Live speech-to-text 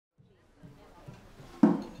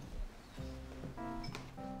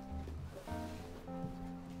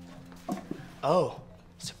Oh,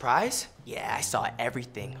 surprise? Yeah, I saw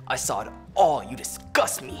everything. I saw it all. You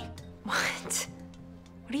disgust me. What?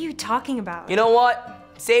 What are you talking about? You know what?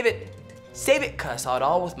 Save it. Save it, cuz I saw it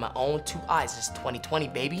all with my own 2 eyes. It's 2020,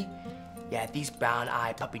 baby. Yeah, these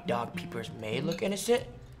brown-eyed puppy dog peepers may look innocent,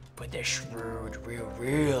 but they're shrewd,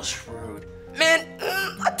 real shrewd. Man,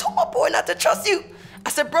 I told my boy not to trust you. I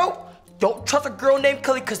said, bro, don't trust a girl named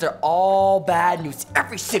Kelly because they're all bad news,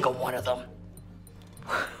 every single one of them.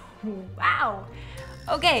 Wow.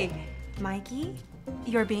 Okay, Mikey,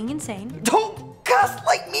 you're being insane. Don't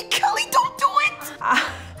gaslight me, Kelly, don't do it!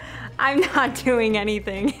 I'm not doing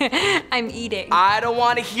anything. I'm eating. I don't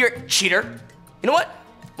want to hear it, cheater. You know what?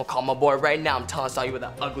 I'm gonna call my boy right now. I'm telling saw you with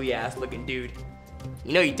that ugly ass looking dude.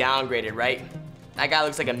 You know you downgraded, right? That guy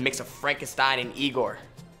looks like a mix of Frankenstein and Igor.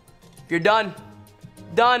 If you're done,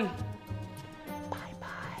 done.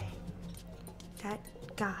 Bye-bye. That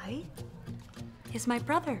guy is my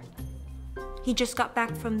brother. He just got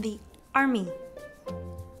back from the army.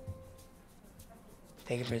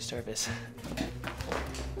 Thank you for your service.